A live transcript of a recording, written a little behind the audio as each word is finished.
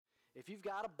If you've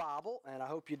got a Bible, and I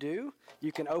hope you do,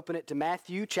 you can open it to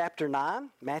Matthew chapter 9.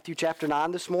 Matthew chapter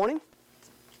 9 this morning.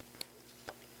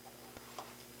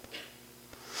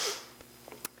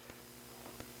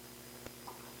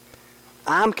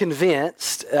 I'm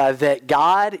convinced that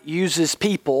God uses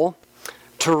people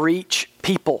to reach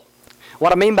people.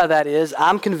 What I mean by that is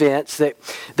I'm convinced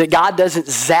that God doesn't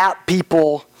zap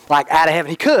people like out of heaven.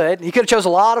 He could have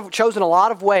chosen a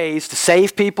lot of ways to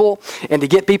save people and to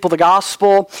get people the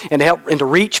gospel and to help and to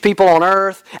reach people on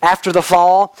earth after the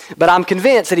fall. But I'm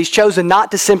convinced that He's chosen not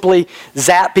to simply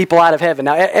zap people out of heaven.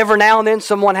 Now, every now and then,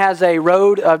 someone has a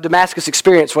road of Damascus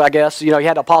experience. Well, I guess you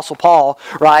had Apostle Paul,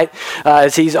 right?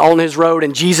 As he's on his road,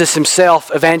 and Jesus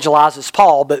Himself evangelizes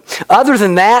Paul. But other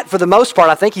than that, for the most part,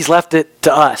 I think He's left it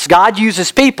to us. God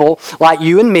uses people like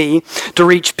you and me to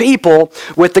reach people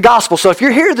with the gospel. So if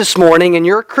you're here this morning and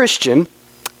you're a Christian,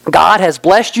 God has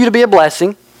blessed you to be a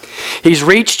blessing. He's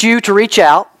reached you to reach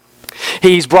out.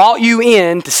 He's brought you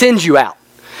in to send you out.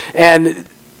 And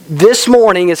this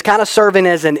morning is kind of serving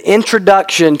as an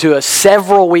introduction to a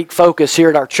several-week focus here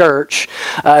at our church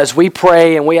as we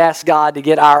pray and we ask God to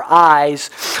get our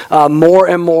eyes more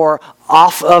and more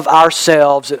off of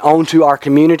ourselves and onto our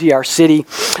community, our city,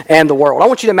 and the world. I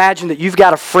want you to imagine that you've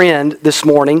got a friend this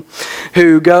morning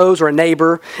who goes, or a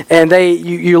neighbor, and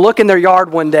you look in their yard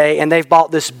one day and they've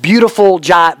bought this beautiful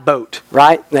giant boat,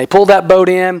 right? And they pull that boat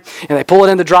in and they pull it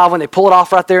in the driveway and they pull it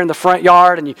off right there in the front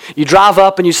yard, and you drive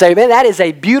up and you say, man, that is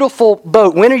a beautiful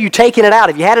boat. When are you taking it out?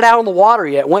 Have you had it out on the water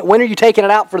yet? When are you taking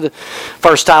it out for the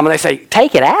first time? And they say,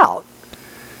 take it out?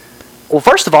 Well,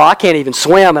 first of all, I can't even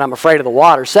swim and I'm afraid of the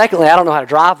water. Secondly, I don't know how to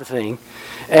drive the thing.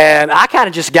 And I kind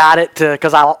of just got it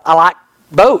because I like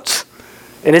boats.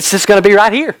 And it's just going to be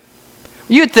right here.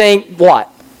 You'd think,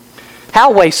 what?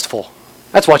 How wasteful.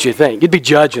 That's what you'd think. You'd be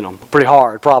judging them pretty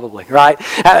hard, probably, right?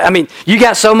 I mean, you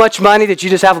got so much money that you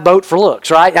just have a boat for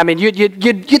looks, right? I mean, you'd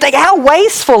think, how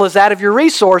wasteful is that of your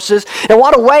resources? And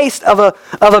what a waste of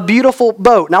a beautiful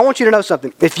boat. Now, I want you to know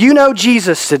something. If you know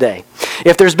Jesus today,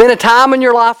 if there's been a time in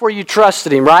your life where you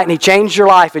trusted Him, right, and He changed your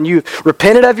life, and you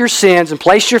repented of your sins and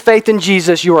placed your faith in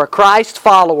Jesus, you are a Christ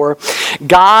follower,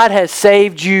 God has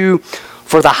saved you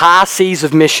for the high seas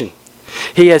of mission.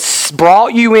 He has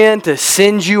brought you in to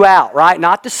send you out, right?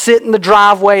 Not to sit in the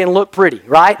driveway and look pretty,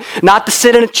 right? Not to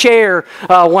sit in a chair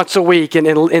once a week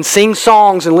and sing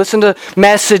songs and listen to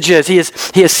messages. He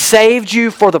has saved you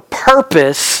for the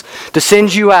purpose to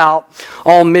send you out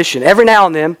on mission. Every now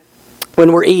and then,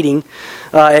 when we're eating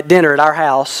at dinner at our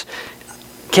house,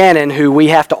 Cannon, who we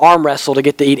have to arm wrestle to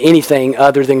get to eat anything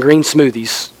other than green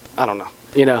smoothies. I don't know.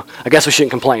 I guess we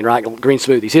shouldn't complain, right? Green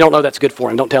smoothies. He don't know that's good for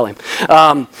him. Don't tell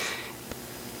him.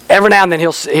 Every now and then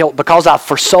he'll because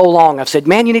for so long I've said,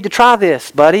 man, you need to try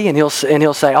this, buddy. And he'll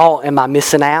say, oh, am I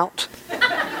missing out?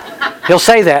 He'll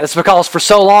say that. It's because for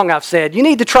so long I've said, you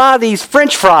need to try these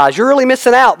French fries. You're really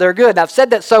missing out. They're good. And I've said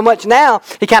that so much now,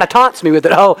 he kind of taunts me with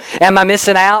it. Oh, am I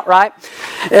missing out, right?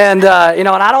 And, and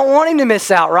I don't want him to miss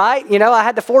out, right? I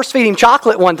had to force feed him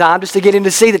chocolate one time just to get him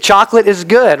to see that chocolate is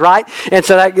good, right? And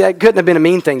so that couldn't have been a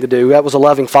mean thing to do. That was a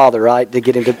loving father, right,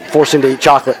 to force him to eat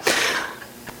chocolate.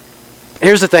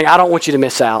 Here's the thing, I don't want you to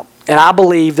miss out. And I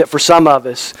believe that for some of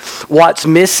us, what's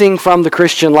missing from the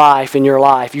Christian life in your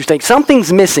life, you think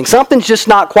something's missing, something's just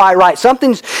not quite right,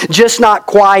 something's just not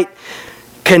quite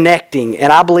connecting.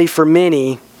 And I believe for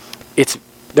many, it's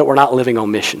that we're not living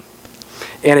on mission.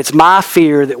 And it's my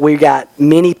fear that we got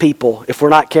many people, if we're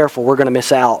not careful, we're going to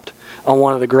miss out on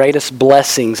one of the greatest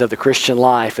blessings of the Christian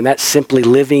life, and that's simply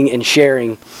living and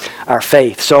sharing our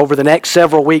faith. So over the next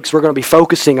several weeks, we're going to be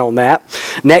focusing on that.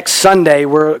 Next Sunday,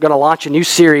 we're going to launch a new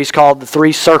series called The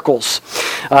Three Circles.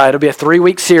 It'll be a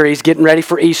 3-week series getting ready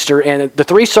for Easter, and the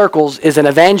Three Circles is an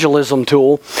evangelism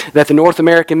tool that the North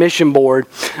American Mission Board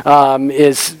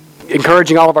is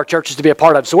encouraging all of our churches to be a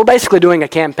part of. So we're basically doing a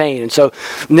campaign. And so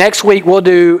next week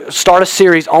we'll start a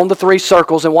series on the Three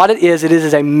Circles. And what it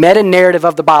is a meta-narrative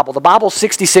of the Bible. The Bible's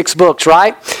 66 books,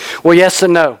 right? Well, yes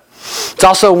and no. It's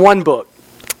also one book.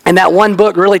 And that one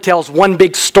book really tells one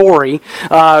big story.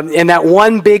 And that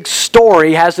one big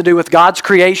story has to do with God's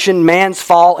creation, man's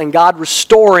fall, and God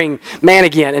restoring man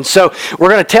again. And so we're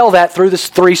going to tell that through this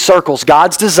 3 circles.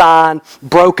 God's design,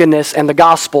 brokenness, and the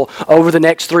gospel over the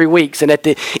next 3 weeks. And at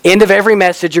the end of every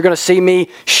message, you're going to see me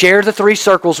share the 3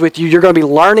 circles with you. You're going to be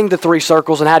learning the 3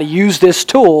 circles and how to use this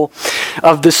tool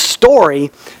of this story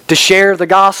to share the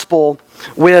gospel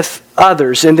with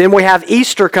others. And then we have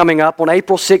Easter coming up on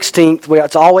April 16th.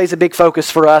 It's always a big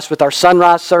focus for us with our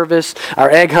sunrise service,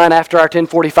 our egg hunt after our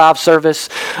 1045 service.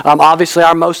 Obviously,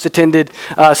 our most attended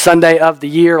Sunday of the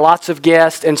year, lots of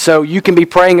guests. And so you can be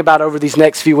praying about over these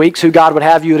next few weeks who God would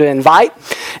have you to invite.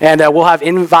 And we'll have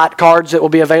invite cards that will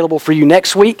be available for you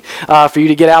next week for you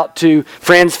to get out to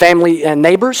friends, family, and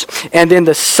neighbors. And then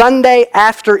the Sunday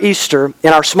after Easter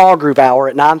in our small group hour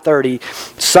at 9:30,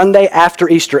 Sunday after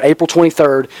Easter, April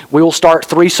 23rd, we will start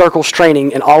 3 Circles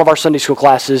training in all of our Sunday school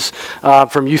classes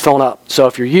from youth on up. So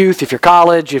if you're youth, if you're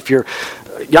college, if you're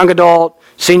young adult,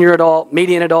 senior adult,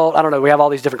 median adult, I don't know, we have all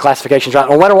these different classifications, right?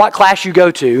 No matter what class you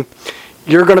go to,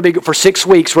 you're going to be, for 6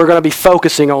 weeks, we're going to be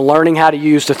focusing on learning how to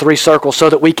use the 3 circles so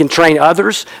that we can train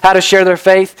others how to share their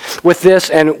faith with this,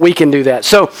 and we can do that.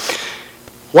 So,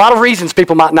 a lot of reasons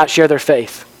people might not share their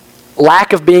faith.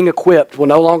 Lack of being equipped will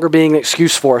no longer be an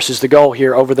excuse for us is the goal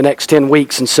here over the next 10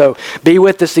 weeks. And so be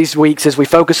with us these weeks as we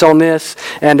focus on this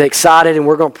and excited. And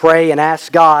we're going to pray and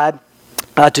ask God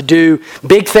to do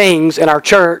big things in our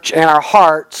church and our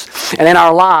hearts and in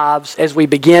our lives as we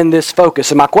begin this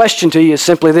focus. And my question to you is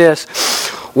simply this: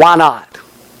 why not?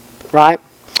 Right?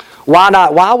 Why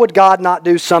not? Why would God not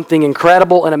do something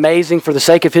incredible and amazing for the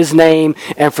sake of His name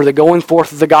and for the going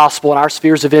forth of the gospel in our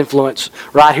spheres of influence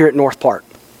right here at North Park?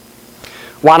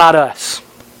 Why not us?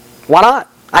 Why not?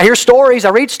 I hear stories, I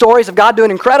read stories of God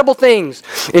doing incredible things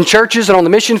in churches and on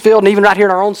the mission field and even right here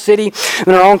in our own city and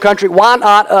in our own country. Why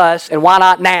not us, and why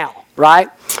not now, right?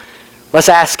 Let's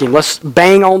ask Him. Let's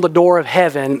bang on the door of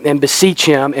heaven and beseech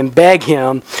Him and beg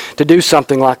Him to do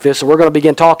something like this. And we're going to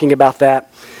begin talking about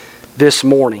that this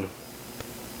morning.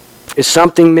 Is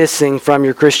something missing from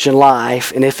your Christian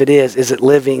life? And if it is it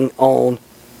living on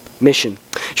mission?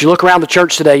 As you look around the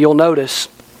church today, you'll notice,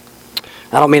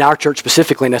 I don't mean our church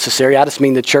specifically necessarily, I just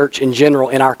mean the church in general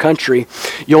in our country,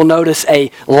 you'll notice a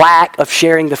lack of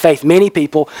sharing the faith. Many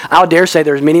people, I would dare say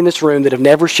there's many in this room that have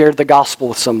never shared the gospel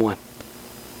with someone.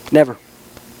 Never.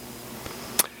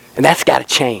 And that's got to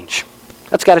change.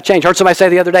 That's got to change. I heard somebody say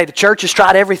the other day, the church has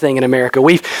tried everything in America.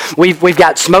 We've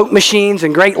got smoke machines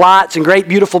and great lights and great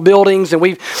beautiful buildings, and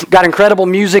we've got incredible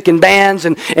music and bands,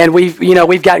 and we've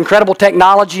got incredible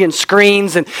technology and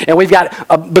screens, and we've got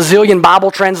a bazillion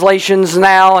Bible translations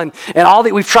now, and all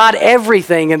that. We've tried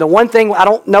everything, and the one thing I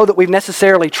don't know that we've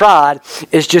necessarily tried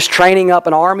is just training up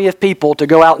an army of people to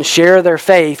go out and share their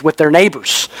faith with their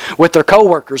neighbors, with their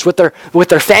coworkers, with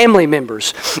their family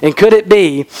members. And could it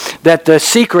be that the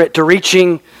secret to reaching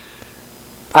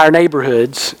our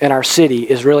neighborhoods and our city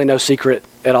is really no secret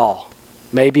at all?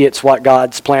 Maybe it's what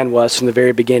God's plan was from the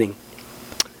very beginning.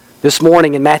 This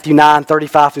morning in Matthew 9,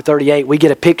 35 through 38, we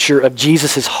get a picture of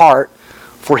Jesus' heart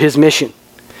for His mission.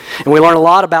 And we learn a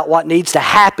lot about what needs to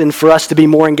happen for us to be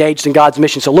more engaged in God's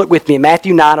mission. So look with me in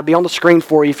Matthew 9. It'll be on the screen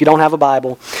for you if you don't have a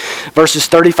Bible. Verses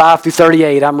 35 through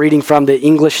 38. I'm reading from the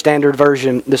English Standard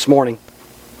Version this morning.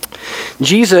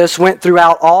 Jesus went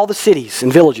throughout all the cities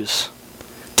and villages,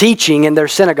 teaching in their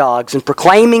synagogues and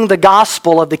proclaiming the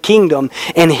gospel of the kingdom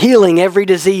and healing every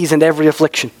disease and every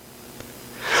affliction.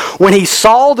 When He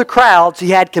saw the crowds,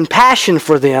 He had compassion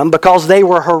for them because they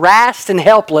were harassed and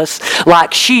helpless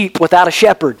like sheep without a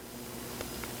shepherd.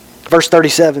 Verse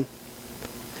 37.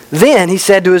 Then He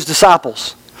said to His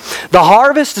disciples, "The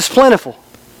harvest is plentiful,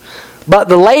 but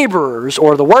the laborers,"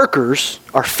 or the workers,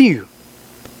 "are few.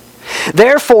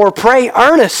 Therefore pray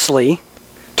earnestly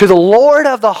to the Lord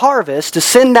of the harvest to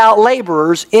send out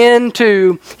laborers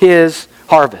into His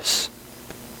harvest."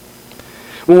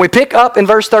 When we pick up in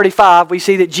verse 35, we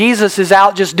see that Jesus is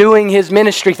out just doing His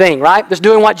ministry thing, right? Just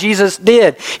doing what Jesus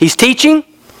did. He's teaching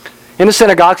in the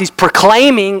synagogues. He's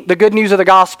proclaiming the good news of the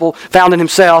gospel found in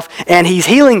Himself, and He's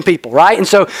healing people, right? And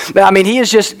so, He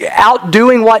is just out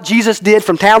doing what Jesus did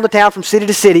from town to town, from city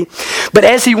to city. But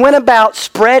as He went about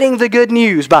spreading the good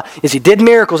news, as He did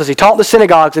miracles, as He taught the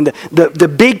synagogues, and the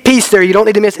big piece there you don't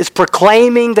need to miss is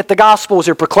proclaiming that the gospel is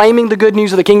here, proclaiming the good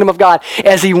news of the kingdom of God.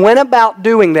 As He went about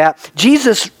doing that,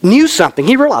 Jesus knew something.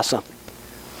 He realized something.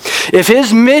 If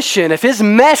His mission, if His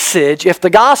message, if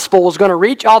the gospel was going to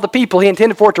reach all the people He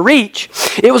intended for it to reach,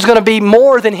 it was going to be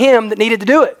more than Him that needed to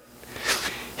do it.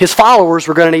 His followers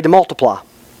were going to need to multiply.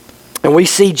 And we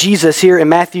see Jesus here in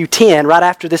Matthew 10, right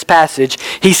after this passage,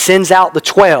 He sends out the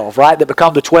 12, right, that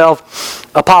become the 12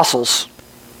 apostles.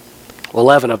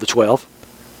 11 of the 12.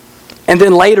 And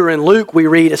then later in Luke, we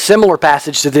read a similar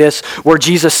passage to this where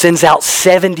Jesus sends out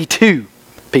 72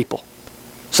 people.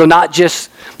 So not just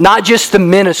the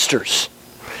ministers,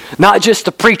 not just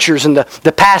the preachers and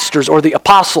the pastors or the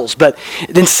apostles, but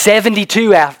then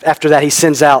 72 after that He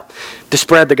sends out to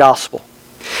spread the gospel.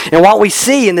 And what we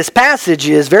see in this passage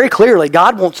is very clearly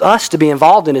God wants us to be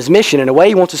involved in His mission. In a way,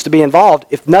 He wants us to be involved.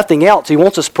 If nothing else, He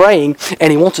wants us praying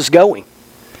and He wants us going.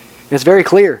 And it's very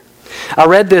clear. I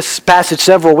read this passage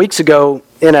several weeks ago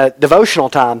in a devotional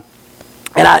time.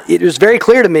 And it was very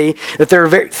clear to me that there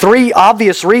are three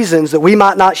obvious reasons that we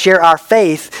might not share our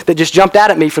faith that just jumped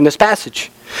out at me from this passage.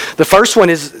 The first one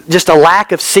is just a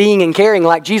lack of seeing and caring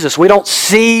like Jesus. We don't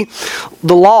see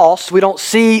the lost. We don't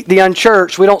see the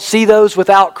unchurched. We don't see those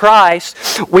without Christ.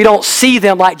 We don't see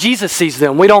them like Jesus sees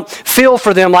them. We don't feel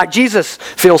for them like Jesus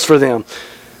feels for them.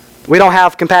 We don't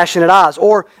have compassionate eyes.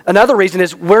 Or another reason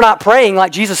is we're not praying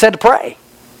like Jesus said to pray.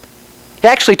 He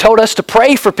actually told us to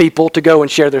pray for people to go and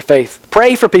share their faith.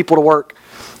 Pray for people to work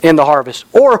in the harvest.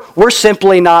 Or we're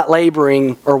simply not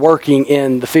laboring or working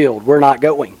in the field. We're not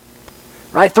going.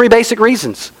 Right? Three basic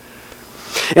reasons.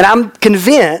 And I'm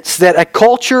convinced that a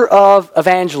culture of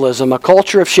evangelism, a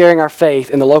culture of sharing our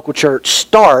faith in the local church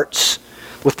starts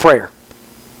with prayer.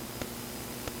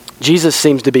 Jesus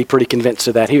seems to be pretty convinced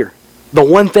of that here. The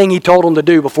one thing He told them to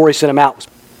do before He sent them out was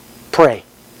pray.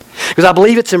 Because I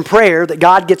believe it's in prayer that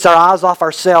God gets our eyes off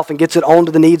ourselves and gets it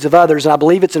onto the needs of others. And I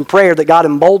believe it's in prayer that God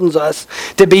emboldens us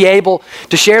to be able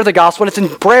to share the gospel. And it's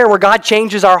in prayer where God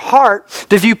changes our heart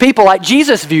to view people like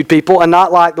Jesus viewed people and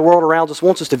not like the world around us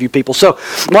wants us to view people. So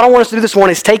what I want us to do this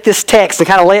morning is take this text and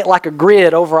kind of lay it like a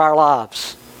grid over our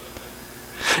lives.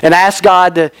 And ask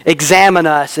God to examine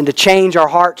us and to change our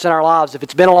hearts and our lives. If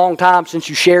it's been a long time since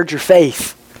you shared your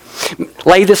faith,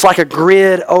 lay this like a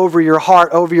grid over your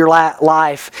heart, over your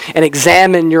life, and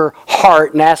examine your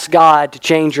heart and ask God to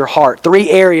change your heart. Three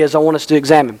areas I want us to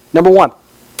examine. Number one,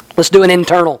 let's do an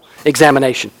internal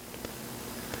examination.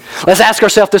 Let's ask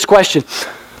ourselves this question.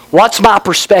 What's my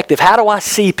perspective? How do I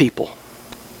see people?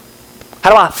 How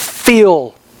do I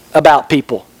feel about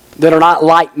people that are not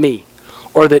like me,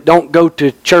 or that don't go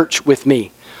to church with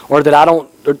me, or that I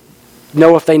don't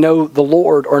know if they know the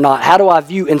Lord or not? How do I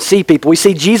view and see people? We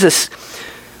see Jesus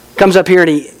comes up here and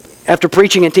he, after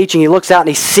preaching and teaching, he looks out and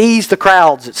he sees the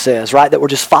crowds, it says, right, that were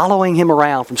just following him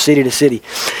around from city to city.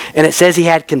 And it says he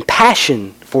had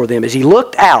compassion for them. As he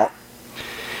looked out,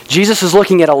 Jesus is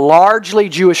looking at a largely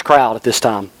Jewish crowd at this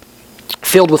time,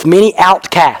 filled with many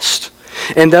outcasts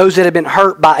and those that had been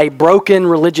hurt by a broken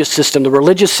religious system. The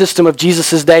religious system of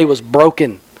Jesus' day was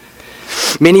broken.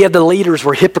 Many of the leaders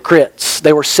were hypocrites.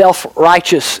 They were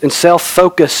self-righteous and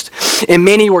self-focused. And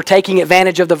many were taking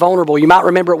advantage of the vulnerable. You might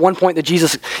remember at one point that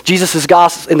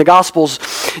Jesus's in the Gospels,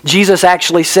 Jesus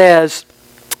actually says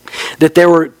that there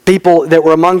were people that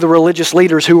were among the religious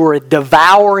leaders who were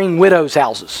devouring widows'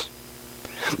 houses.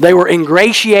 They were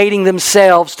ingratiating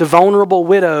themselves to vulnerable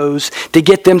widows to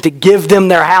get them to give them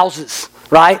their houses.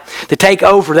 Right? To take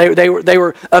over. They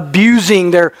were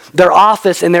abusing their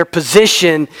office and their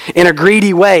position in a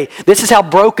greedy way. This is how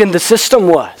broken the system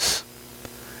was.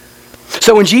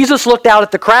 So when Jesus looked out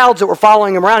at the crowds that were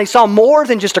following him around, he saw more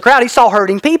than just a crowd. He saw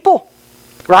hurting people.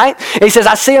 Right? And he says,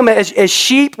 I see them as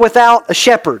sheep without a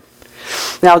shepherd.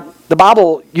 Now, the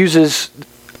Bible uses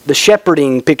the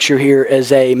shepherding picture here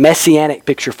as a messianic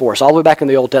picture for us, all the way back in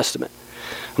the Old Testament.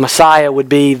 Messiah would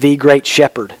be the great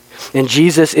shepherd. And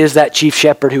Jesus is that chief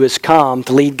shepherd who has come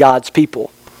to lead God's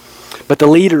people. But the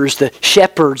leaders, the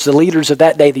shepherds, the leaders of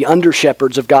that day, the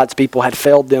under-shepherds of God's people had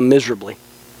failed them miserably.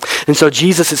 And so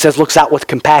Jesus, it says, looks out with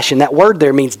compassion. That word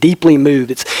there means deeply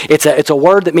moved. It's a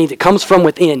word that means it comes from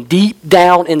within, deep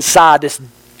down inside, this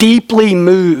deeply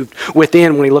moved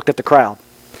within when he looked at the crowd.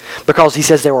 Because he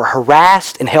says they were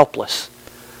harassed and helpless.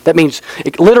 That means,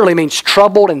 it literally means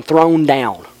troubled and thrown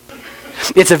down.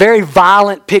 It's a very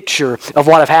violent picture of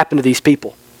what have happened to these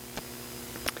people.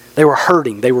 They were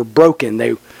hurting. They were broken.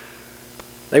 They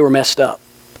were messed up.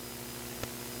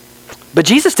 But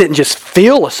Jesus didn't just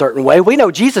feel a certain way. We know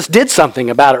Jesus did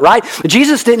something about it, right?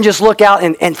 Jesus didn't just look out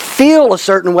and feel a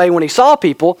certain way when he saw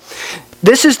people.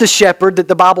 This is the shepherd that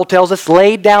the Bible tells us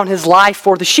laid down his life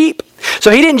for the sheep. So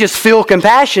he didn't just feel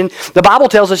compassion. The Bible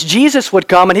tells us Jesus would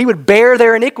come and he would bear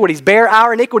their iniquities, bear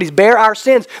our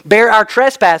sins, bear our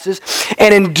trespasses,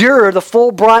 and endure the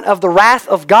full brunt of the wrath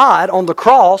of God on the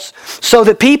cross so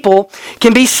that people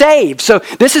can be saved. So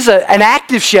this is an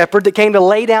active shepherd that came to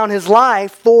lay down his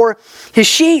life for his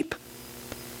sheep.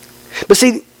 But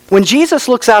see, when Jesus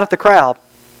looks out at the crowd,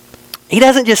 he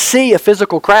doesn't just see a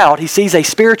physical crowd, he sees a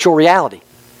spiritual reality.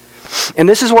 And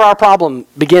this is where our problem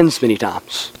begins many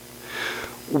times.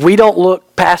 We don't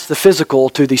look past the physical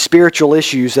to the spiritual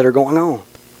issues that are going on.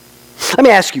 Let me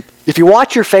ask you, if you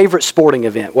watch your favorite sporting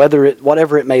event,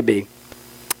 whatever it may be,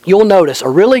 you'll notice a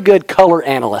really good color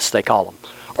analyst, they call them,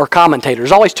 or commentator.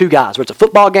 There's always two guys. Whether it's a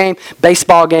football game,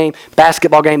 baseball game,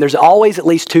 basketball game, there's always at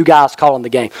least two guys calling the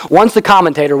game. One's the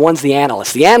commentator, one's the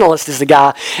analyst. The analyst is the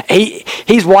guy,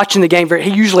 he's watching the game.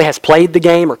 He usually has played the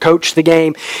game or coached the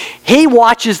game. He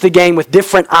watches the game with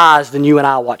different eyes than you and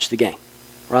I watch the game,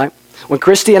 right? When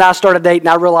Christy and I started dating,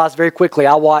 I realized very quickly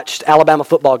I watched Alabama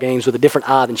football games with a different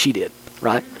eye than she did,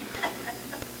 right?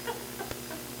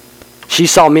 She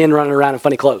saw men running around in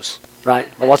funny clothes, right?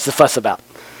 Well, what's the fuss about?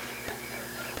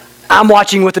 I'm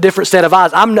watching with a different set of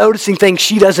eyes. I'm noticing things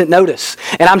she doesn't notice.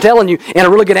 And I'm telling you, and a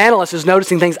really good analyst is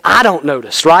noticing things I don't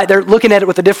notice, right? They're looking at it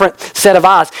with a different set of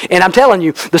eyes. And I'm telling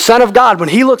you, the Son of God, when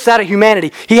He looks out at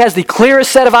humanity, He has the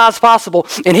clearest set of eyes possible,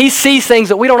 and He sees things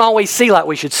that we don't always see like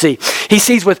we should see. He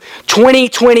sees with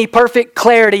 20/20 perfect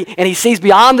clarity, and He sees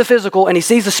beyond the physical, and He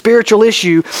sees the spiritual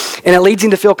issue, and it leads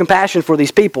Him to feel compassion for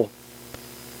these people.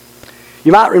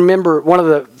 You might remember one of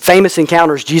the famous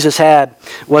encounters Jesus had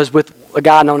was with a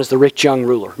guy known as the rich young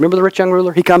ruler. Remember the rich young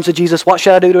ruler? He comes to Jesus, what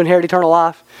should I do to inherit eternal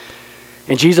life?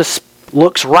 And Jesus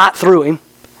looks right through him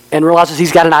and realizes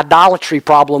he's got an idolatry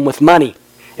problem with money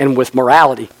and with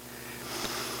morality.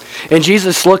 And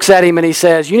Jesus looks at him and He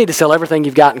says, you need to sell everything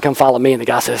you've got and come follow me. And the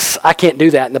guy says, I can't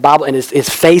do that. And the Bible, and his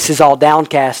face is all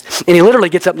downcast. And he literally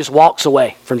gets up and just walks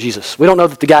away from Jesus. We don't know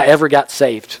that the guy ever got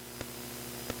saved.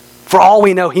 For all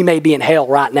we know, he may be in hell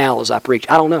right now as I preach.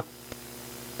 I don't know.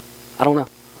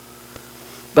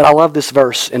 But I love this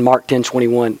verse in Mark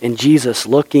 10:21. And Jesus,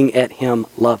 looking at him,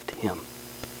 loved him.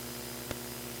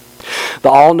 The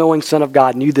all-knowing Son of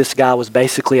God knew this guy was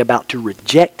basically about to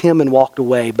reject him and walked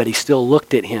away, but He still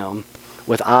looked at him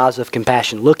with eyes of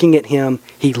compassion. Looking at him,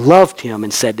 He loved him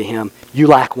and said to him, you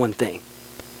lack one thing.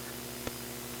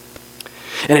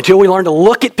 And until we learn to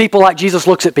look at people like Jesus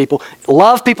looks at people,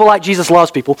 love people like Jesus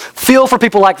loves people, feel for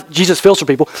people like Jesus feels for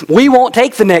people, we won't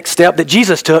take the next step that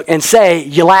Jesus took and say,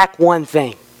 you lack one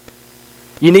thing.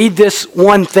 You need this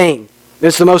one thing.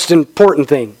 It's the most important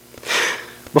thing.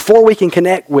 Before we can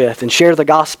connect with and share the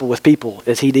gospel with people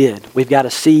as He did, we've got to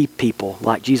see people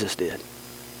like Jesus did.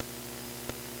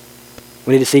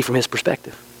 We need to see from His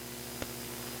perspective.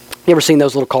 You ever seen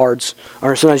those little cards?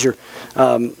 Or sometimes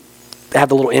they have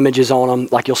the little images on them,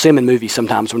 like you'll see them in movies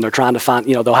sometimes when they're trying to find,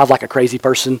 they'll have like a crazy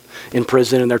person in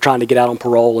prison and they're trying to get out on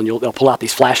parole, and they'll pull out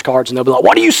these flashcards and they'll be like,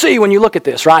 what do you see when you look at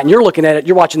this, right? And you're looking at it,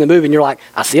 you're watching the movie and you're like,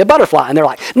 I see a butterfly. And they're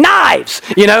like, knives,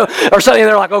 or something. And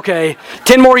they're like, okay,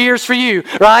 10 more years for you,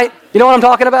 right? You know what I'm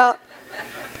talking about?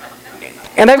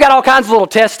 And they've got all kinds of little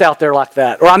tests out there like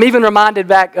that. Or I'm even reminded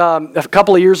back a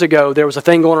couple of years ago, there was a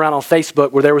thing going around on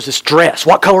Facebook where there was this dress.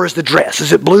 What color is the dress?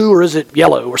 Is it blue or is it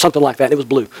yellow or something like that? It was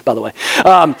blue, by the way.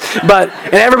 And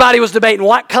everybody was debating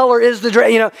what color is the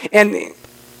dress, and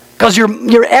because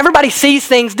everybody sees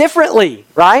things differently,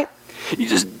 right?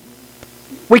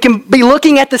 We can be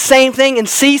looking at the same thing and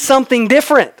see something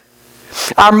different.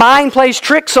 Our mind plays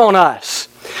tricks on us.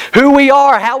 Who we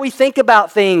are, how we think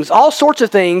about things, all sorts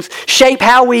of things shape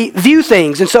how we view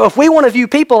things. And so if we want to view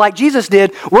people like Jesus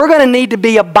did, we're going to need to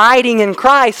be abiding in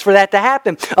Christ for that to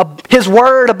happen. His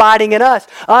Word abiding in us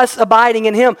abiding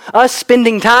in Him, us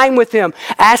spending time with Him,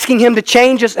 asking Him to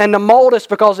change us and to mold us,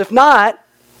 because if not,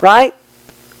 right,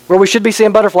 where we should be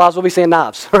seeing butterflies, we'll be seeing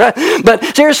knives. Right?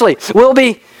 But seriously,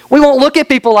 we won't look at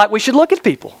people like we should look at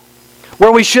people.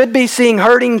 Where we should be seeing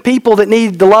hurting people that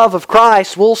need the love of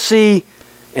Christ, we'll see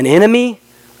an enemy,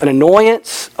 an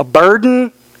annoyance, a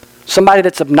burden, somebody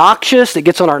that's obnoxious, that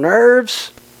gets on our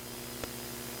nerves.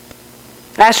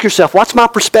 Ask yourself, what's my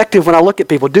perspective when I look at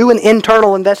people? Do an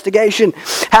internal investigation.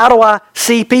 How do I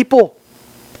see people?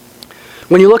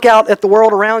 When you look out at the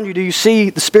world around you, do you see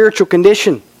the spiritual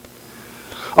condition?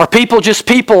 Are people just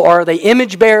people, or are they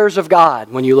image bearers of God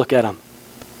when you look at them?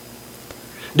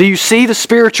 Do you see the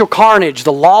spiritual carnage,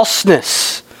 the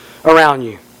lostness around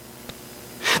you?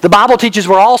 The Bible teaches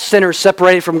we're all sinners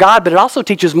separated from God, but it also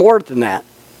teaches more than that.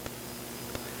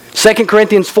 2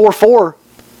 Corinthians 4:4,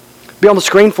 be on the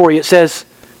screen for you. It says,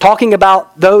 talking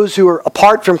about those who are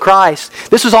apart from Christ.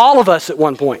 This was all of us at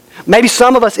one point. Maybe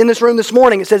some of us in this room this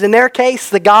morning. It says, in their case,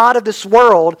 the God of this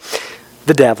world,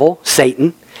 the devil,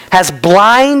 Satan, has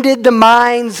blinded the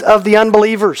minds of the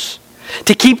unbelievers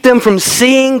to keep them from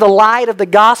seeing the light of the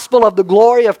gospel of the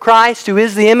glory of Christ, who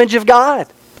is the image of God.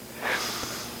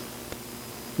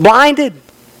 Blinded.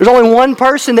 There's only one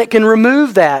person that can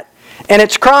remove that, and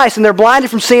it's Christ. And they're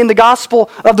blinded from seeing the gospel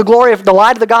of the glory of the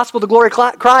light of the gospel of the glory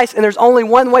of Christ. And there's only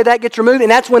one way that gets removed, and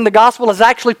that's when the gospel is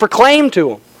actually proclaimed to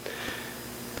them.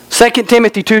 2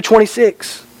 Timothy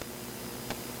 2:26.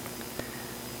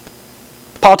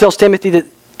 Paul tells Timothy that,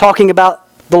 talking about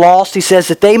the lost, he says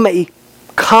that they may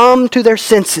come to their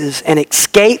senses and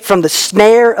escape from the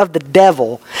snare of the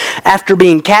devil after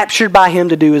being captured by him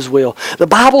to do his will. The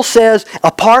Bible says,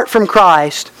 apart from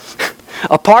Christ,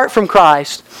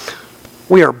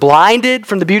 we are blinded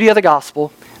from the beauty of the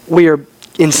gospel. We are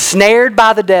ensnared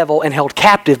by the devil and held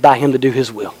captive by him to do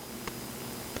his will.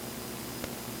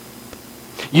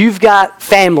 You've got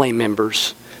family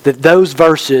members that those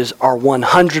verses are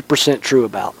 100% true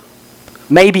about.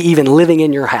 Maybe even living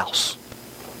in your house.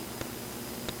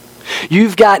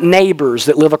 You've got neighbors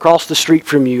that live across the street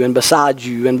from you and beside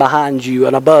you and behind you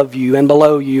and above you and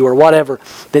below you or whatever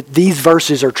that these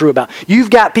verses are true about. You've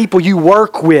got people you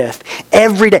work with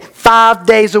every day, 5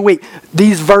 days a week.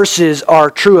 These verses are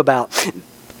true about.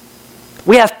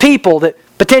 We have people that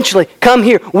potentially come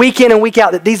here week in and week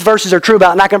out that these verses are true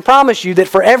about. And I can promise you that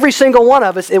for every single one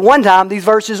of us, at one time, these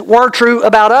verses were true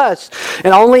about us.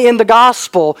 And only in the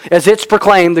gospel, as it's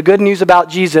proclaimed, the good news about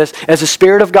Jesus, as the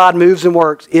Spirit of God moves and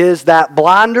works, is that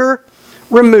blinder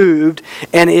removed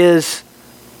and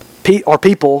are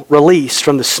people released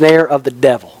from the snare of the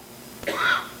devil.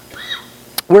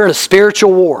 We're in a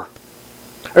spiritual war.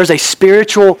 There's a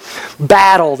spiritual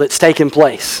battle that's taking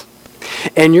place.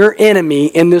 And your enemy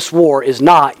in this war is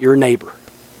not your neighbor.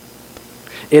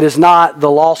 It is not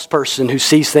the lost person who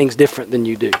sees things different than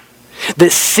you do,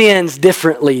 that sins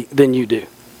differently than you do,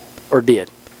 or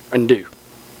did, and do,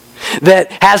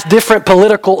 that has different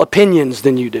political opinions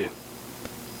than you do.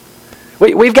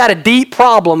 We've got a deep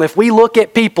problem if we look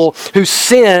at people who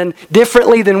sin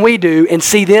differently than we do and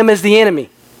see them as the enemy.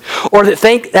 Or that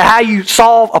think how you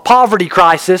solve a poverty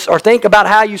crisis or think about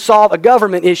how you solve a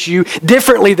government issue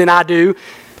differently than I do,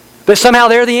 that somehow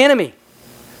they're the enemy.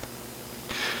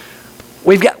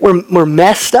 We're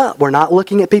messed up. We're not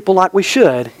looking at people like we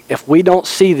should if we don't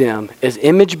see them as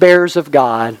image bearers of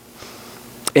God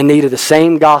in need of the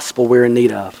same gospel we're in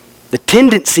need of. The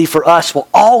tendency for us will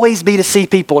always be to see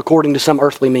people according to some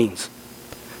earthly means.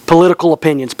 Political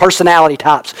opinions, personality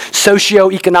types,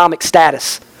 socioeconomic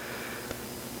status.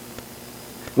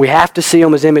 We have to see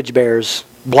them as image bearers,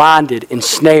 blinded,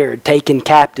 ensnared, taken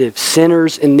captive,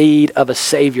 sinners in need of a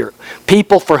Savior.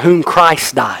 People for whom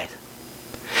Christ died.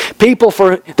 People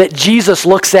that Jesus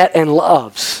looks at and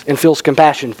loves and feels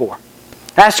compassion for.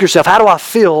 Ask yourself, how do I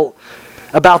feel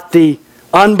about the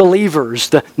unbelievers,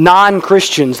 the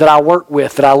non-Christians that I work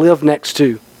with, that I live next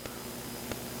to?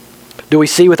 Do we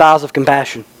see with eyes of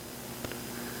compassion?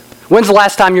 When's the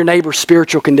last time your neighbor's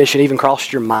spiritual condition even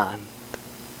crossed your mind?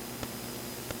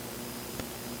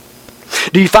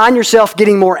 Do you find yourself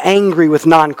getting more angry with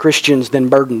non-Christians than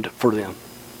burdened for them?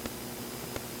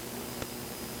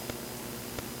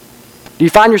 Do you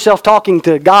find yourself talking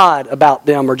to God about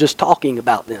them or just talking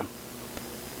about them?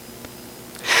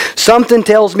 Something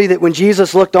tells me that when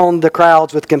Jesus looked on the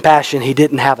crowds with compassion, he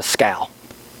didn't have a scowl.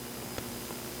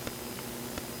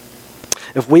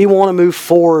 If we want to move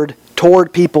forward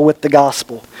toward people with the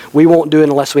gospel, we won't do it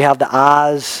unless we have the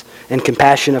eyes and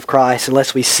compassion of Christ,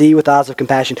 unless we see with eyes of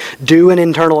compassion. Do an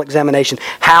internal examination.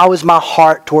 How is my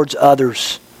heart towards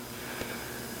others?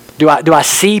 Do I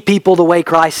see people the way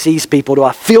Christ sees people? Do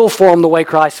I feel for them the way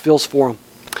Christ feels for them?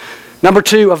 Number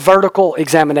 2, a vertical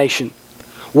examination.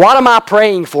 What am I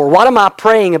praying for? What am I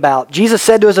praying about? Jesus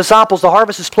said to his disciples, the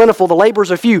harvest is plentiful, the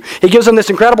laborers are few. He gives them this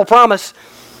incredible promise.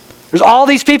 There's all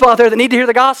these people out there that need to hear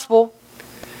the gospel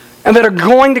and that are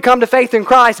going to come to faith in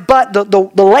Christ, but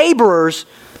the laborers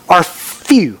are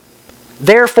few.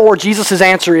 Therefore, Jesus'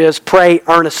 answer is, pray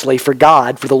earnestly for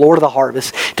God, for the Lord of the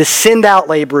harvest, to send out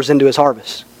laborers into his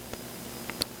harvest.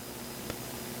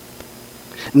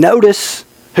 Notice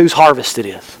whose harvest it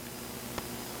is.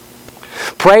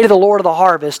 Pray to the Lord of the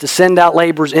harvest to send out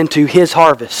laborers into his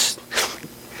harvest.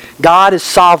 God is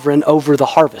sovereign over the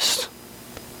harvest.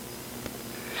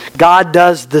 God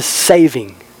does the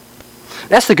saving.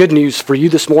 That's the good news for you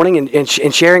this morning in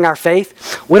sharing our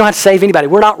faith. We don't have to save anybody.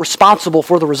 We're not responsible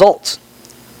for the results.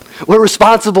 We're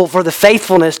responsible for the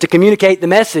faithfulness to communicate the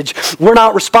message. We're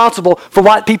not responsible for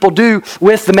what people do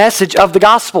with the message of the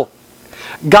gospel.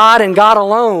 God and God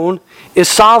alone is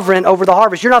sovereign over the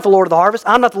harvest. You're not the Lord of the harvest.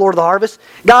 I'm not the Lord of the harvest.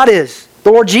 God is.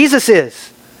 The Lord Jesus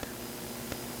is.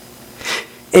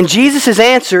 And Jesus'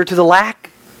 answer to the lack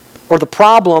or the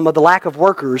problem of the lack of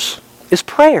workers is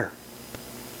prayer.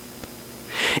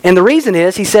 And the reason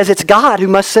is, he says it's God who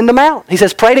must send them out. He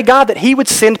says, pray to God that he would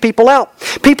send people out.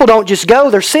 People don't just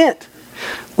go, they're sent.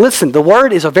 Listen, the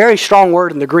word is a very strong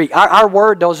word in the Greek. Our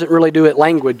word doesn't really do it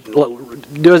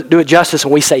do it justice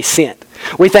when we say sent.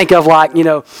 We think of like,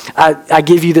 I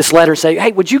give you this letter and say,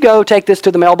 hey, would you go take this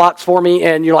to the mailbox for me?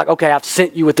 And you're like, okay, I've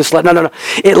sent you with this letter. No.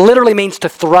 It literally means to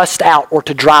thrust out or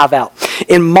to drive out.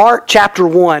 In Mark chapter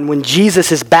 1, when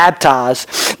Jesus is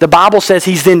baptized, the Bible says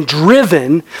he's then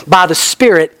driven by the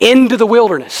Spirit into the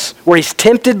wilderness where he's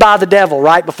tempted by the devil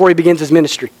right before he begins his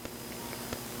ministry.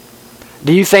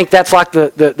 Do you think that's like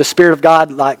the Spirit of God,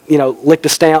 licked a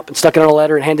stamp and stuck it on a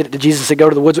letter and handed it to Jesus and said, go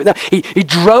to the woods? No, he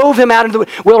drove him out into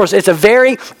the wilderness. It's a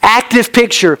very active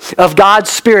picture of God's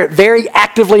Spirit, very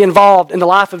actively involved in the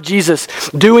life of Jesus,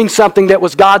 doing something that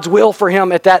was God's will for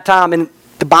him at that time. And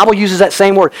the Bible uses that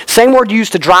same word. Same word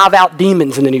used to drive out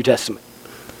demons in the New Testament.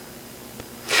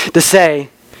 To say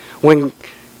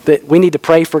that we need to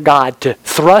pray for God to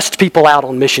thrust people out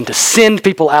on mission, to send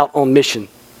people out on mission.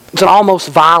 It's an almost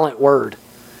violent word.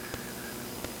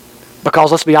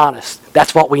 Because let's be honest,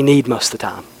 that's what we need most of the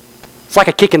time. It's like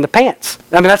a kick in the pants.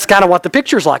 I mean, that's kind of what the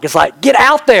picture's like. It's like, get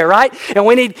out there, right? And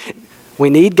we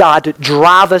need God to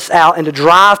drive us out and to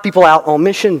drive people out on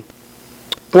mission.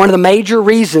 One of the major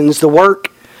reasons the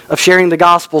work of sharing the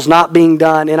gospel is not being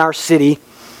done in our city,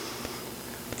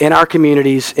 in our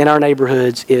communities, in our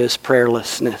neighborhoods is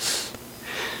prayerlessness.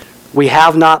 We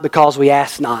have not because we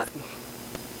ask not.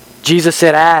 Jesus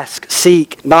said, ask,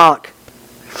 seek, knock.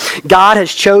 God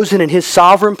has chosen in His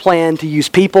sovereign plan to use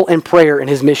people and prayer in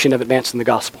His mission of advancing the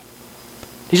gospel.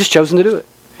 He's just chosen to do it.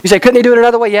 You say, couldn't He do it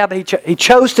another way? Yeah, but He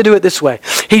chose to do it this way.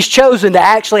 He's chosen to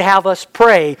actually have us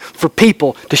pray for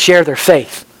people to share their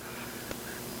faith.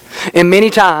 And many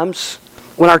times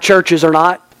when our churches are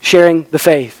not sharing the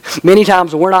faith, many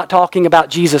times when we're not talking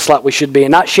about Jesus like we should be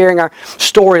and not sharing our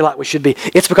story like we should be,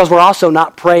 it's because we're also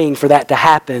not praying for that to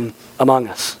happen among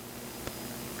us.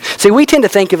 See, we tend to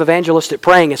think of evangelistic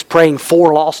praying as praying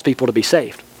for lost people to be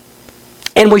saved.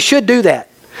 And we should do that.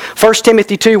 1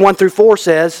 Timothy 2, 1 through 4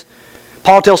 says,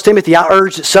 Paul tells Timothy, I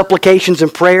urge that supplications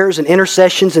and prayers and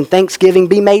intercessions and thanksgiving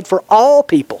be made for all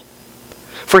people,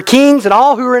 for kings and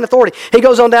all who are in authority. He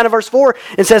goes on down to verse 4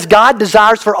 and says, God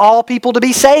desires for all people to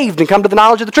be saved and come to the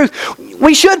knowledge of the truth.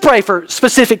 We should pray for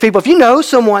specific people. If you know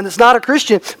someone that's not a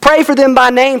Christian, pray for them by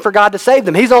name for God to save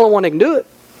them. He's the only one that can do it.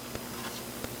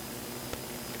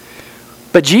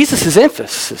 But Jesus'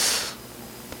 emphasis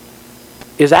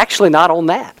is actually not on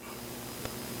that.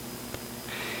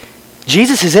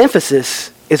 Jesus'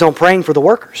 emphasis is on praying for the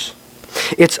workers.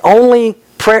 It's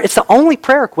the only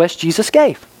prayer request Jesus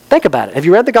gave. Think about it. Have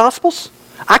you read the Gospels?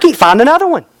 I can't find another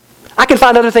one. I can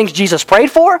find other things Jesus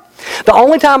prayed for. The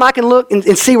only time I can look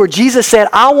and see where Jesus said,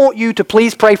 I want you to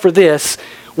please pray for this,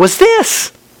 was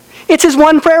this. It's His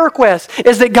one prayer request,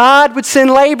 is that God would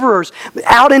send laborers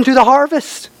out into the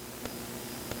harvest.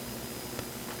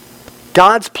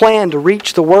 God's plan to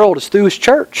reach the world is through His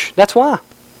church. That's why.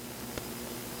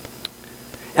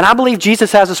 And I believe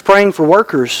Jesus has us praying for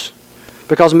workers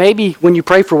because maybe when you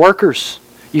pray for workers,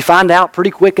 you find out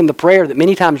pretty quick in the prayer that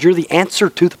many times you're the answer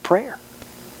to the prayer.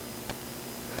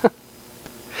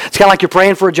 It's kind of like you're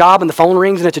praying for a job and the phone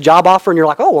rings and it's a job offer and you're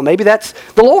like, oh, well, maybe that's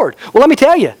the Lord. Well, let me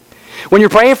tell you, when you're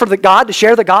praying for God to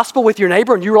share the gospel with your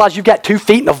neighbor and you realize you've got 2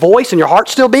 feet and a voice and your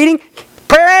heart's still beating,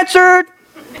 prayer answered.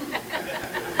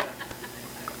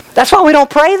 That's why we don't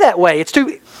pray that way.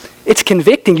 It's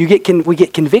convicting. We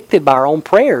get convicted by our own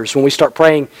prayers when we start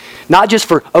praying, not just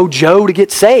for, Joe to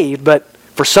get saved, but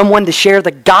for someone to share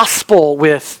the gospel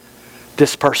with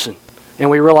this person. And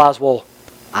we realize, well,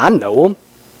 I know them,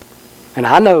 and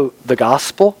I know the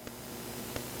gospel.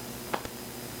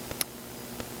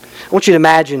 I want you to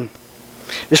imagine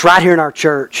this right here in our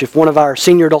church. If one of our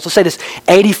senior adults, let's say this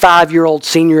 85-year-old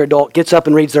senior adult gets up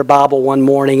and reads their Bible one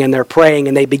morning and they're praying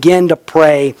and they begin to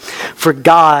pray for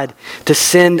God to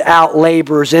send out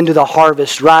laborers into the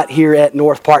harvest right here at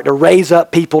North Park, to raise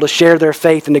up people to share their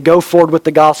faith and to go forward with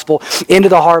the gospel into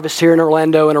the harvest here in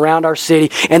Orlando and around our city.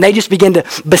 And they just begin to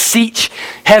beseech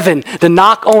heaven, to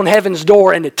knock on heaven's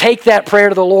door and to take that prayer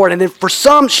to the Lord. And then for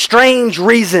some strange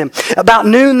reason, about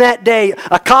noon that day,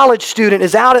 a college student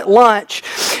is out at lunch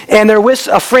and they're with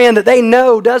a friend that they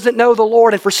know doesn't know the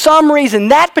Lord. And for some reason,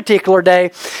 that particular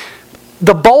day,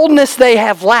 the boldness they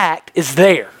have lacked is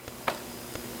there.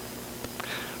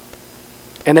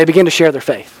 And they begin to share their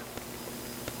faith.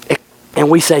 And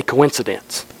we say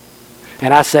coincidence.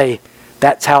 And I say,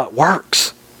 that's how it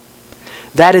works.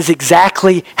 That is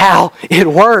exactly how it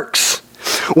works.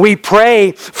 We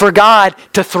pray for God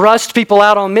to thrust people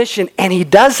out on mission, and He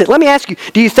does it. Let me ask you,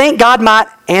 do you think God might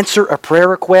answer a prayer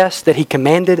request that He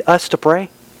commanded us to pray?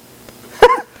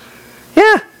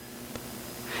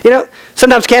 Yeah.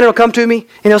 Sometimes Cannon will come to me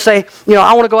and he'll say,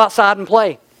 I want to go outside and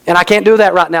play. and I can't do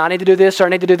that right now. I need to do this or I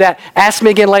need to do that. Ask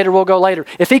me again later, we'll go later.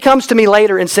 If he comes to me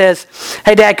later and says,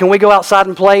 hey, Dad, can we go outside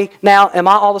and play now? Am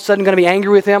I all of a sudden going to be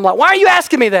angry with him? Like, why are you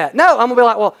asking me that? No, I'm going to be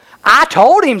like, well, I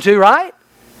told him to, right?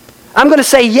 I'm going to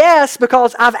say yes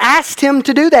because I've asked him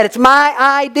to do that. It's my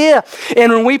idea.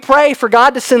 And when we pray for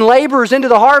God to send laborers into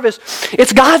the harvest,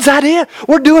 it's God's idea.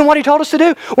 We're doing what he told us to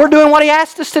do. We're doing what he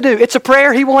asked us to do. It's a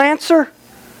prayer he will answer.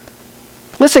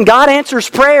 Listen, God answers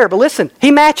prayer, but listen,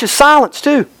 he matches silence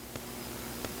too.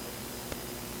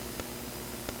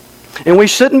 And we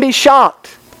shouldn't be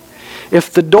shocked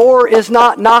if the door is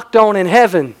not knocked on in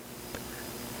heaven,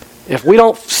 if we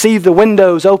don't see the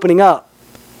windows opening up.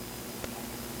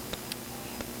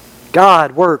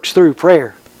 God works through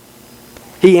prayer.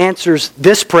 He answers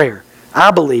this prayer.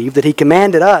 I believe that he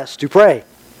commanded us to pray.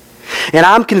 And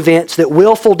I'm convinced that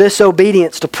willful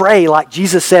disobedience to pray like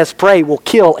Jesus says pray will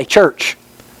kill a church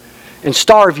and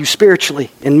starve you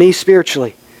spiritually and me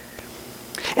spiritually.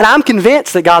 And I'm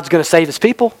convinced that God's going to save his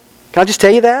people. Can I just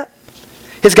tell you that?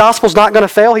 His gospel's not going to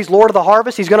fail. He's Lord of the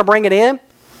harvest. He's going to bring it in.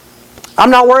 I'm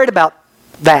not worried about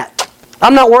that.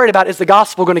 I'm not worried about is the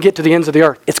gospel going to get to the ends of the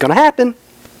earth. It's going to happen.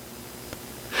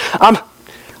 I'm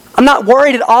not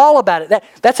worried at all about it.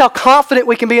 That's how confident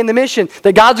we can be in the mission,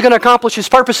 that God's going to accomplish his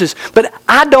purposes. But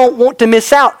I don't want to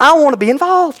miss out. I want to be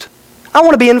involved. I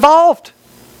want to be involved.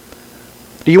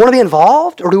 Do you want to be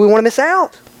involved or do we want to miss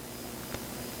out?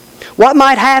 What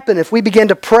might happen if we begin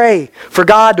to pray for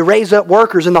God to raise up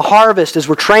workers in the harvest as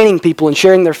we're training people and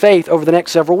sharing their faith over the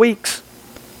next several weeks?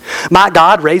 Might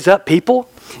God raise up people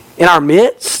in our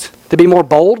midst to be more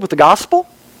bold with the gospel?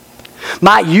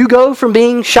 Might you go from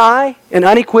being shy and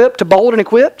unequipped to bold and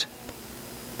equipped?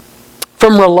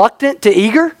 From reluctant to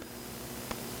eager?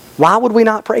 Why would we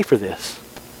not pray for this?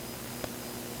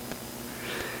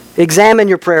 Examine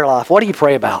your prayer life. What do you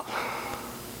pray about?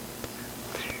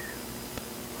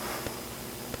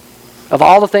 Of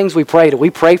all the things we pray, do we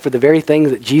pray for the very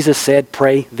things that Jesus said,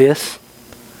 pray this?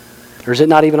 Or is it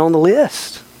not even on the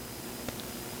list?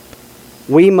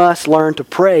 We must learn to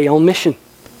pray on mission.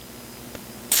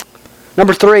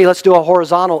 Number 3, let's do a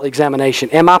horizontal examination.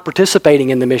 Am I participating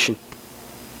in the mission?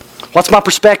 What's my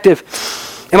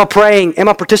perspective? Am I praying? Am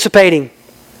I participating?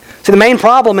 See, the main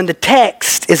problem in the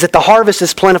text is that the harvest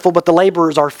is plentiful, but the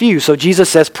laborers are few. So Jesus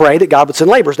says, pray that God would send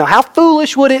laborers. Now, how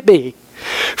foolish would it be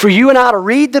for you and I to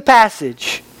read the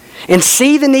passage and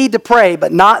see the need to pray,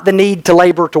 but not the need to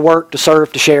labor, to work, to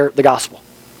serve, to share the gospel?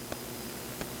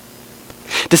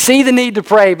 To see the need to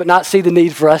pray, but not see the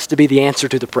need for us to be the answer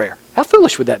to the prayer. How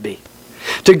foolish would that be?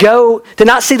 To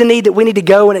not see the need that we need to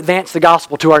go and advance the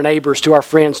gospel to our neighbors, to our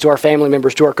friends, to our family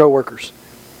members, to our coworkers.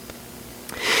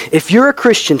 If you're a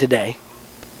Christian today,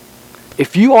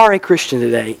 if you are a Christian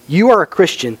today, you are a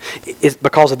Christian is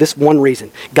because of this one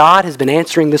reason. God has been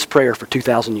answering this prayer for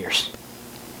 2,000 years.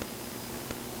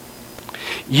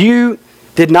 You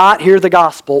did not hear the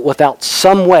gospel without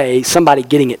some way somebody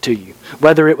getting it to you.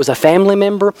 Whether it was a family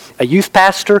member, a youth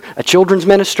pastor, a children's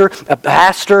minister, a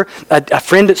pastor, a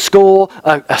friend at school,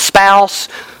 a spouse,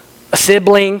 a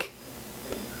sibling,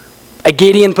 a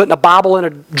Gideon putting a Bible in a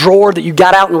drawer that you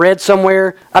got out and read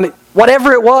somewhere. I mean,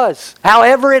 whatever it was,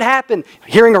 however it happened,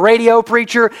 hearing a radio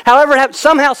preacher, however it happened,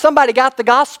 somehow somebody got the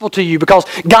gospel to you because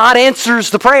God answers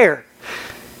the prayer.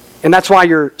 And that's why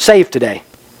you're saved today,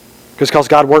 because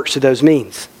God works through those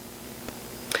means.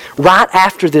 Right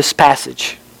after this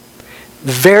passage,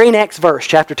 the very next verse,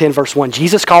 chapter 10, verse 1,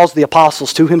 Jesus calls the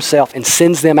apostles to himself and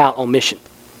sends them out on mission.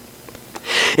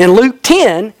 In Luke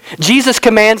 10, Jesus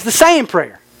commands the same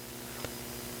prayer.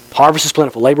 Harvest is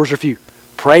plentiful, laborers are few.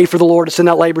 Pray for the Lord to send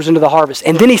out laborers into the harvest.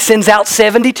 And then he sends out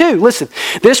 72. Listen,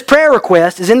 this prayer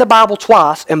request is in the Bible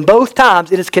twice, and both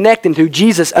times it is connected to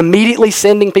Jesus immediately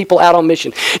sending people out on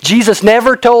mission. Jesus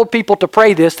never told people to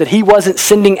pray this, that he wasn't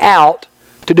sending out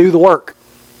to do the work.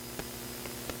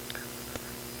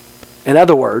 In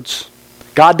other words,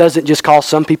 God doesn't just call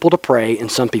some people to pray and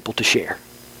some people to share.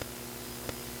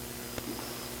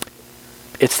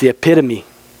 It's the epitome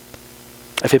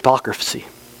of hypocrisy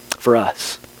for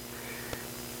us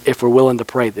if we're willing to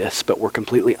pray this, but we're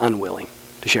completely unwilling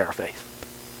to share our faith.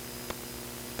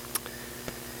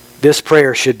 This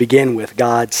prayer should begin with,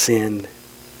 God, send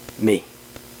me.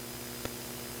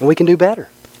 And we can do better.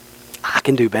 I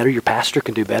can do better. Your pastor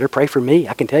can do better. Pray for me.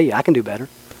 I can tell you, I can do better.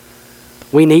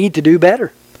 We need to do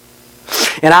better.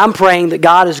 And I'm praying that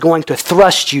God is going to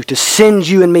thrust you, to send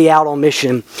you and me out on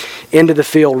mission into the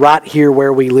field right here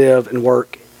where we live and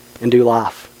work and do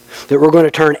life. That we're going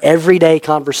to turn everyday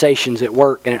conversations at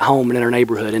work and at home and in our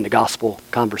neighborhood into gospel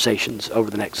conversations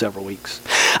over the next several weeks.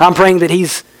 I'm praying that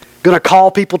he's going to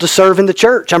call people to serve in the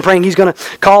church. I'm praying He's going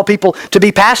to call people to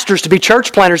be pastors, to be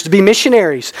church planters, to be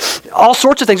missionaries. All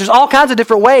sorts of things. There's all kinds of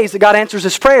different ways that God answers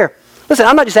this prayer. Listen,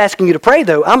 I'm not just asking you to pray,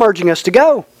 though. I'm urging us to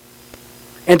go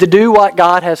and to do what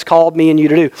God has called me and you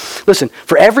to do. Listen,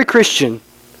 for every Christian,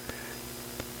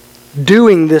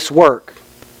 doing this work,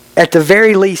 at the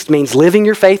very least, means living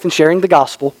your faith and sharing the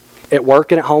gospel at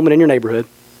work and at home and in your neighborhood.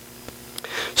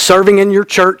 Serving in your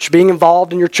church, being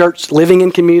involved in your church, living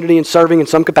in community and serving in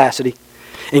some capacity,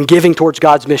 and giving towards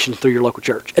God's mission through your local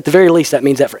church. At the very least, that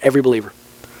means that for every believer.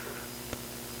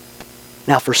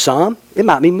 Now, for some, it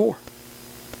might mean more.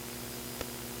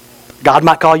 God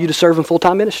might call you to serve in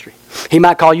full-time ministry. He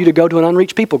might call you to go to an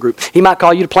unreached people group. He might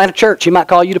call you to plant a church. He might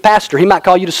call you to pastor. He might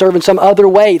call you to serve in some other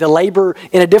way, to labor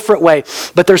in a different way.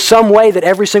 But there's some way that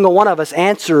every single one of us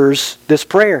answers this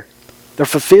prayer, or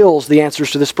fulfills the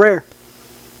answers to this prayer.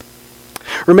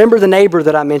 Remember the neighbor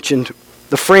that I mentioned,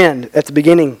 the friend at the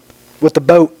beginning with the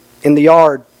boat in the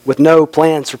yard with no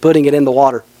plans for putting it in the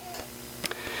water.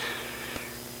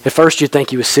 At first you'd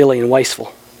think he was silly and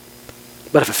wasteful.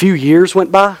 But if a few years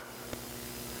went by,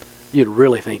 you'd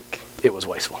really think it was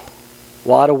wasteful.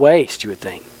 What a waste, you would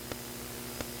think.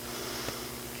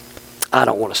 I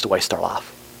don't want us to waste our life.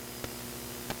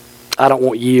 I don't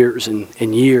want years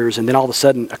and years, and then all of a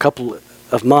sudden a couple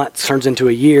of months turns into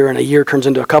a year, and a year turns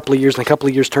into a couple of years, and a couple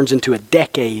of years turns into a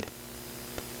decade.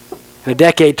 And a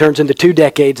decade turns into 2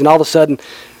 decades, and all of a sudden,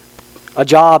 a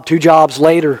job, 2 jobs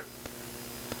later,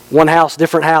 one house,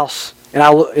 different house,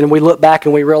 and we look back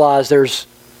and we realize there's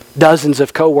dozens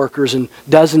of coworkers and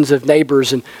dozens of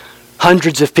neighbors and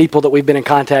hundreds of people that we've been in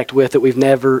contact with that we've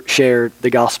never shared the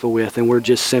gospel with, and we're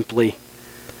just simply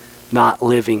not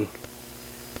living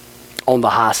on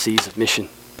the high seas of mission.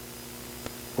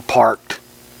 We're parked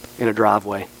in a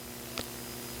driveway.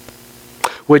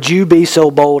 Would you be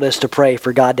so bold as to pray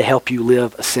for God to help you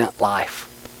live a sent life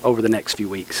over the next few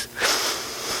weeks?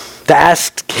 To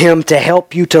ask Him to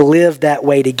help you to live that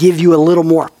way, to give you a little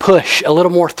more push, a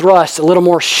little more thrust, a little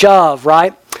more shove,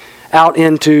 right? Out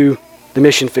into the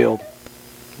mission field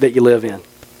that you live in.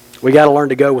 We got to learn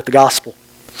to go with the gospel.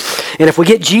 And if we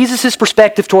get Jesus'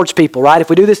 perspective towards people, right? If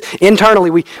we do this internally,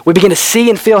 we begin to see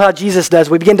and feel how Jesus does.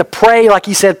 We begin to pray like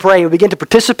He said pray. We begin to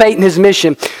participate in His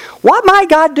mission. What might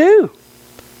God do?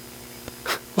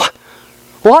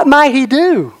 What might He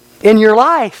do in your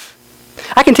life?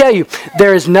 I can tell you,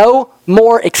 there is no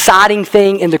more exciting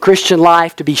thing in the Christian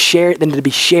life than to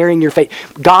be sharing your faith.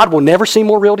 God will never seem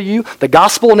more real to you. The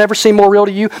gospel will never seem more real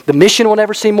to you. The mission will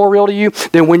never seem more real to you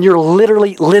than when you're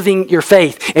literally living your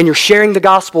faith and you're sharing the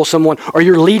gospel with someone, or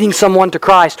you're leading someone to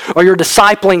Christ, or you're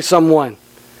discipling someone.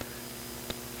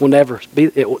 Will never be.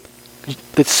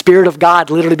 The Spirit of God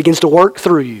literally begins to work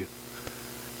through you.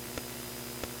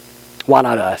 Why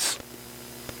not us?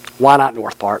 Why not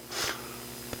North Park?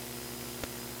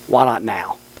 Why not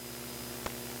now?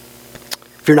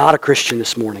 If you're not a Christian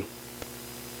this morning,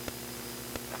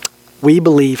 we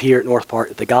believe here at North Park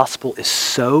that the gospel is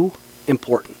so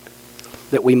important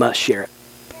that we must share it.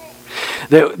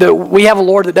 That we have a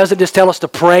Lord that doesn't just tell us to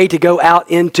pray to go out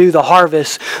into the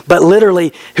harvest, but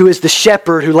literally who is the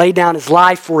shepherd who laid down His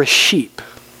life for His sheep,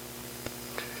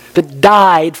 that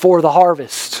died for the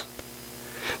harvest,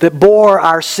 that bore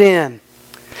our sin,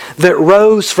 that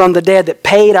rose from the dead, that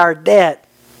paid our debt,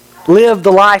 lived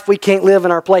the life we can't live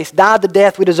in our place, died the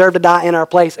death we deserve to die in our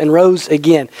place, and rose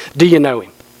again. Do you know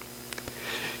Him?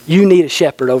 You need a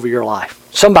shepherd over your life.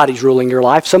 Somebody's ruling your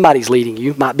life. Somebody's leading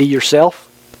you. Might be yourself.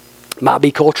 Might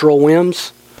be cultural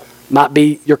whims. Might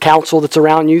be your counsel that's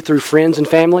around you through friends and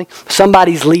family.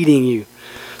 Somebody's leading you.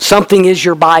 Something is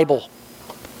your Bible.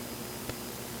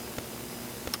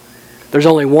 There's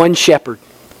only one shepherd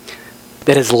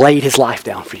that has laid his life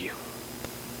down for you.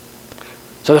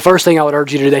 So the first thing I would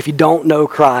urge you to do, if you don't know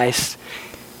Christ,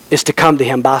 is to come to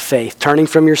Him by faith, turning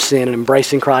from your sin and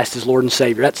embracing Christ as Lord and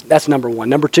Savior. That's number one.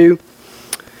 Number two,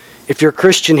 if you're a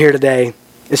Christian here today,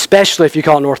 especially if you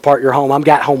call North Park your home, I've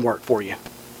got homework for you.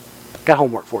 Got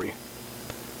homework for you.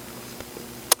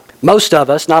 Most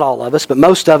of us, not all of us, but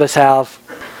most of us have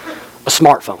a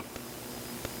smartphone,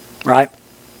 right?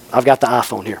 I've got the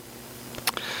iPhone here.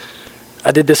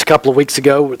 I did this a couple of weeks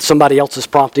ago with somebody else's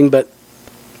prompting, but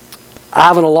I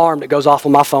have an alarm that goes off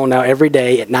on my phone now every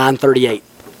day at 9:38.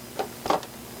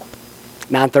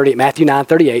 9:38, Matthew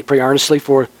 9:38, pray earnestly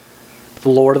for the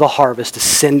Lord of the harvest to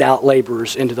send out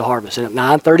laborers into the harvest. And at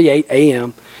 9:38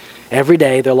 a.m. every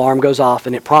day the alarm goes off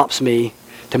and it prompts me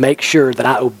to make sure that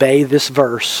I obey this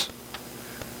verse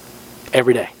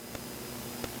every day.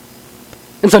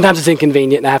 And sometimes it's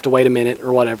inconvenient and I have to wait a minute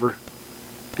or whatever.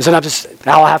 And sometimes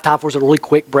all I have time for is a really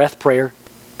quick breath prayer.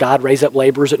 God raise up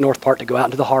laborers at North Park to go out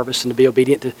into the harvest and to be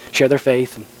obedient to share their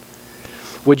faith. And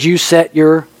would you set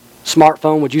your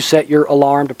smartphone, would you set your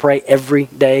alarm to pray every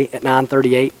day at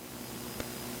 9:38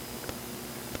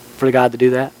 for God to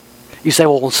do that? You say,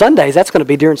 well, on Sundays, that's going to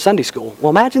be during Sunday school. Well,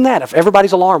 imagine that if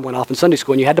everybody's alarm went off in Sunday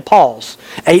school and you had to pause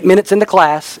 8 minutes into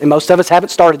class, and most of us haven't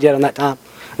started yet on that time,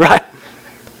 right?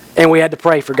 And we had to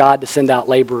pray for God to send out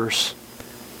laborers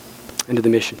into the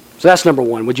mission. So that's number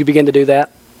one. Would you begin to do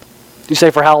that? You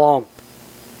say, for how long?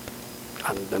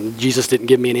 Jesus didn't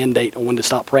give me an end date on when to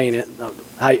stop praying it.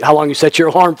 How long you set your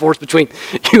alarm for is between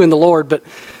you and the Lord, but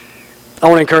I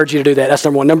want to encourage you to do that. That's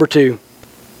number one. Number two,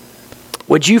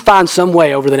 would you find some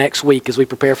way over the next week as we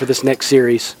prepare for this next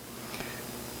series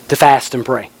to fast and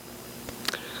pray?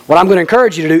 What I'm going to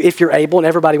encourage you to do, if you're able, and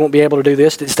everybody won't be able to do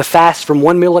this, is to fast from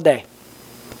one meal a day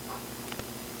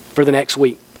for the next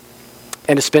week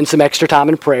and to spend some extra time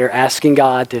in prayer asking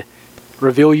God to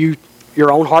reveal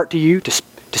your own heart to you, to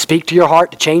speak to your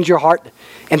heart, to change your heart,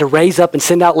 and to raise up and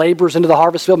send out laborers into the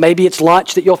harvest field. Maybe it's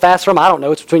lunch that you'll fast from. I don't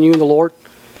know. It's between you and the Lord.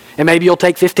 And maybe you'll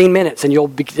take 15 minutes and you'll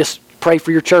just pray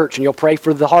for your church, and you'll pray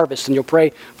for the harvest, and you'll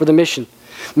pray for the mission.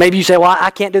 Maybe you say, well,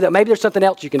 I can't do that. Maybe there's something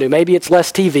else you can do. Maybe it's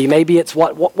less TV. Maybe it's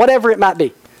whatever it might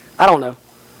be. I don't know.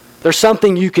 There's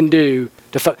something you can do.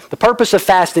 The purpose of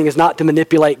fasting is not to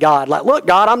manipulate God. Like, look,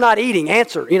 God, I'm not eating.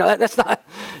 Answer.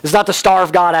 It's not to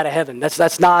starve God out of heaven.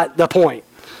 That's not the point.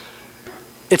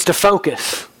 It's to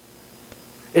focus.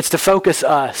 It's to focus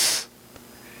us.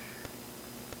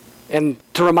 And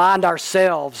to remind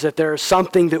ourselves that there's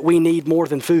something that we need more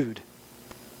than food.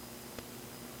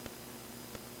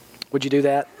 Would you do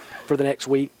that for the next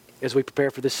week as we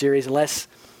prepare for this series? And let's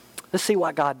see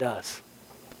what God does.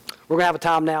 We're going to have a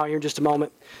time now here in just a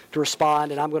moment to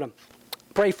respond, and I'm going to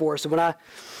pray for us. And when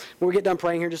we get done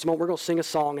praying here in just a moment, we're going to sing a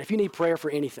song. If you need prayer for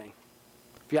anything,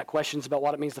 if you got questions about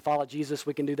what it means to follow Jesus,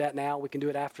 we can do that now. We can do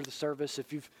it after the service.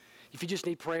 If you just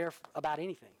need prayer about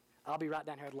anything, I'll be right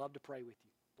down here. I'd love to pray with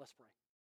you. Let's pray.